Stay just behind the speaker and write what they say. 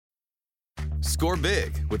Score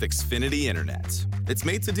big with Xfinity Internet. It's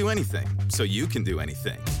made to do anything, so you can do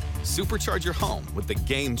anything. Supercharge your home with the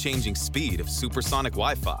game-changing speed of supersonic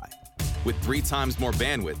Wi-Fi. With 3 times more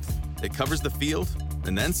bandwidth, it covers the field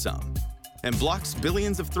and then some. And blocks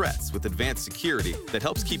billions of threats with advanced security that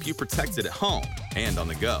helps keep you protected at home and on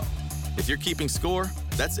the go. If you're keeping score,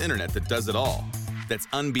 that's internet that does it all. That's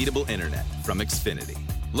unbeatable internet from Xfinity.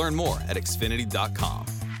 Learn more at Xfinity.com.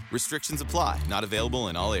 Restrictions apply. Not available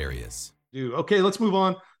in all areas. Okay, let's move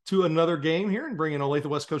on to another game here and bring in Olathe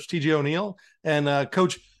West coach TJ O'Neill. And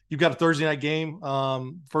coach, you've got a Thursday night game,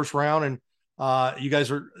 first round, and you guys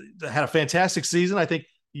had a fantastic season. I think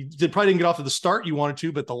you probably didn't get off to the start you wanted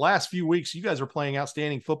to, but the last few weeks you guys are playing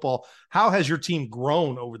outstanding football. How has your team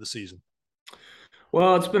grown over the season?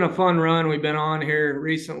 Well, it's been a fun run we've been on here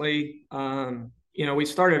recently. We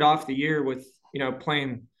started off the year with,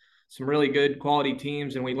 playing some really good quality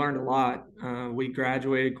teams, and we learned a lot. We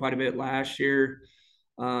graduated quite a bit last year,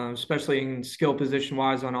 especially in skill position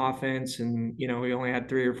wise on offense. And, we only had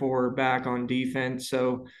 3 or 4 back on defense.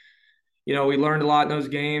 So, we learned a lot in those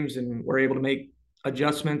games, and we're able to make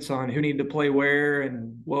adjustments on who needed to play where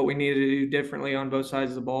and what we needed to do differently on both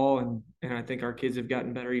sides of the ball. And I think our kids have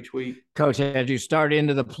gotten better each week. Coach, as you start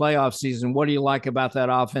into the playoff season, what do you like about that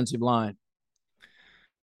offensive line?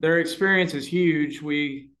 Their experience is huge.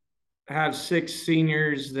 We have 6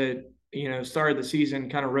 seniors that, started the season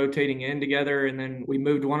kind of rotating in together, and then we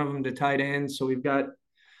moved one of them to tight end. So we've got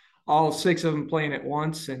all 6 of them playing at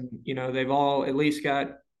once, and, they've all at least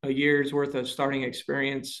got a year's worth of starting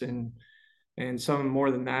experience and some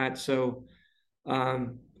more than that. So,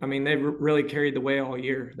 they've really carried the way all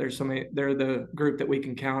year. They're the group that we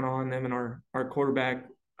can count on. Them and our quarterback,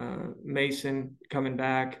 Mason, coming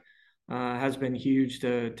back has been huge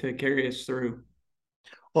to carry us through.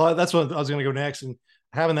 Well, that's what I was going to go next. And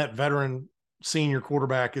having that veteran senior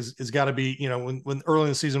quarterback is got to be, when early in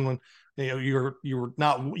the season, when,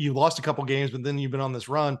 you lost a couple games, but then you've been on this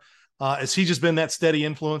run. Has he just been that steady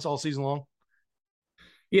influence all season long?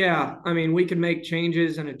 Yeah. We can make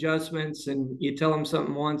changes and adjustments, and you tell him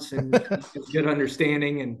something once and it's good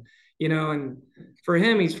understanding. And, and for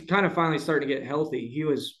him, he's kind of finally starting to get healthy. He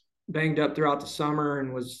was banged up throughout the summer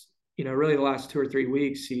and was, really the last 2 or 3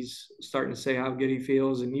 weeks, he's starting to say how good he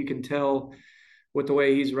feels. And you can tell with the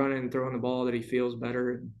way he's running and throwing the ball that he feels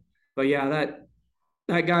better. But yeah,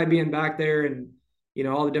 that guy being back there and,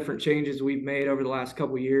 all the different changes we've made over the last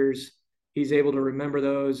couple of years, he's able to remember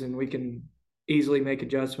those, and we can easily make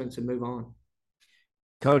adjustments and move on.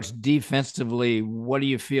 Coach, defensively, what do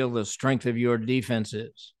you feel the strength of your defense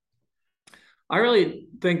is? I really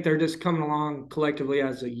think they're just coming along collectively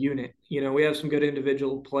as a unit. We have some good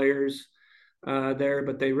individual players there,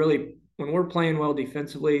 but they really, when we're playing well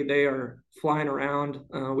defensively, they are flying around.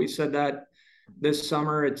 We said that this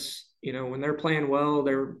summer. It's, when they're playing well,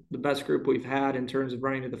 they're the best group we've had in terms of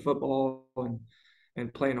running to the football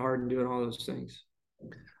and playing hard and doing all those things.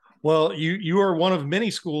 Well, you are one of many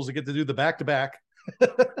schools that get to do the back-to-back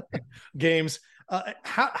games.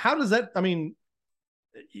 How does that? And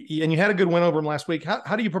you had a good win over them last week.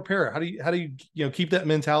 How do you prepare? How do you keep that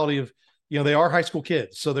mentality of, they are high school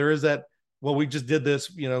kids, so there is that. Well, we just did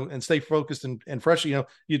this, and stay focused and fresh. You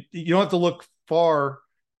don't have to look far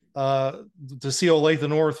to see Olathe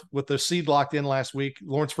North with the seed locked in last week.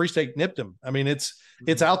 Lawrence Free State nipped him.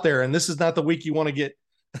 It's out there, and this is not the week you want to get.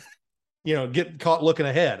 Get caught looking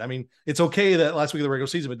ahead. It's okay that last week of the regular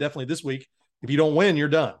season, but definitely this week, if you don't win, you're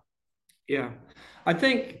done. Yeah. I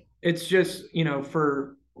think it's just,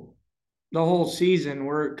 for the whole season,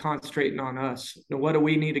 we're concentrating on us. What do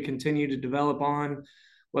we need to continue to develop on,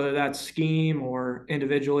 whether that's scheme or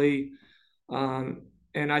individually.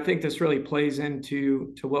 And I think this really plays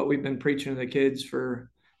into what we've been preaching to the kids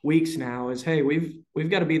for weeks now is, hey, we've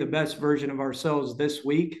got to be the best version of ourselves this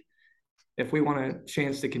week if we want a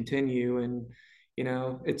chance to continue. And,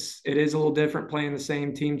 it is a little different playing the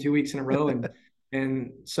same team 2 weeks in a row.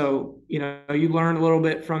 And so, you learn a little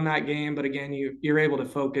bit from that game, but again, you're able to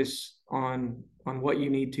focus on what you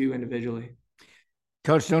need to individually.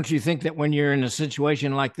 Coach, don't you think that when you're in a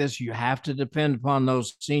situation like this, you have to depend upon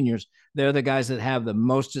those seniors? They're the guys that have the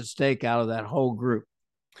most at stake out of that whole group.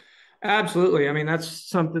 Absolutely. That's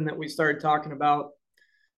something that we started talking about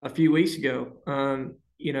a few weeks ago.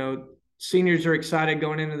 Seniors are excited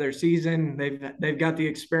going into their season. They've got the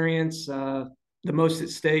experience, the most at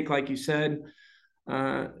stake, like you said.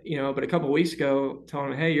 But a couple of weeks ago,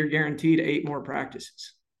 telling them, hey, you're guaranteed 8 more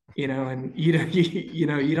practices. And you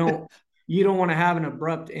don't want to have an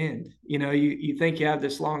abrupt end. You think you have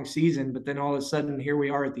this long season, but then all of a sudden here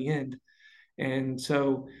we are at the end. And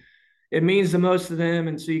so, it means the most to them.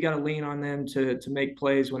 And so you got to lean on them to make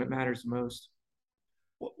plays when it matters the most.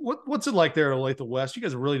 What's it like there at Olathe West? You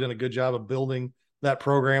guys have really done a good job of building that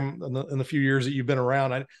program in the few years that you've been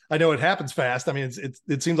around. I know it happens fast. I mean,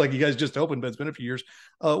 it seems like you guys just opened, but it's been a few years.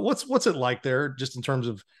 What's it like there, just in terms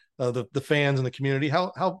of the fans and the community?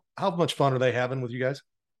 How much fun are they having with you guys?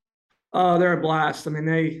 Oh, they're a blast. I mean,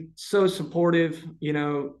 they so supportive,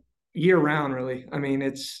 year round, really. I mean,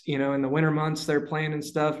 it's, in the winter months, they're playing and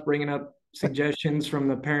stuff, bringing up suggestions from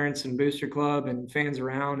the parents and booster club and fans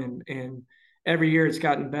around. And every year it's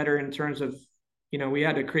gotten better in terms of, we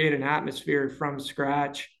had to create an atmosphere from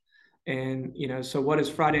scratch. And, so what does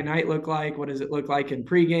Friday night look like? What does it look like in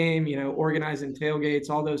pregame, organizing tailgates,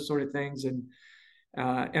 all those sort of things. And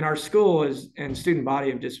our school and student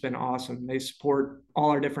body have just been awesome. They support all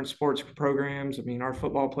our different sports programs. I mean, our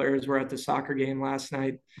football players were at the soccer game last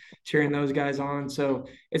night, cheering those guys on. So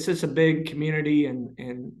it's just a big community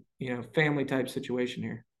and family type situation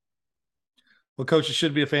here. Well, Coach, it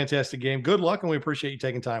should be a fantastic game. Good luck, and we appreciate you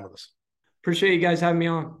taking time with us. Appreciate you guys having me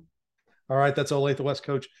on. All right, that's Olathe West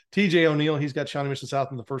coach TJ O'Neill. He's got Shawnee Mission South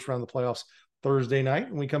in the first round of the playoffs Thursday night.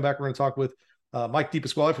 When we come back, we're going to talk with Mike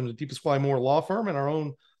DePasquale from the DePasquale Moore Law Firm, and our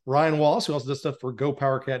own Ryan Wallace, who also does stuff for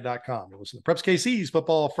GoPowerCat.com. It was the Preps KC's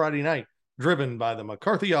Football Friday Night, driven by the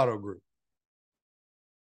McCarthy Auto Group.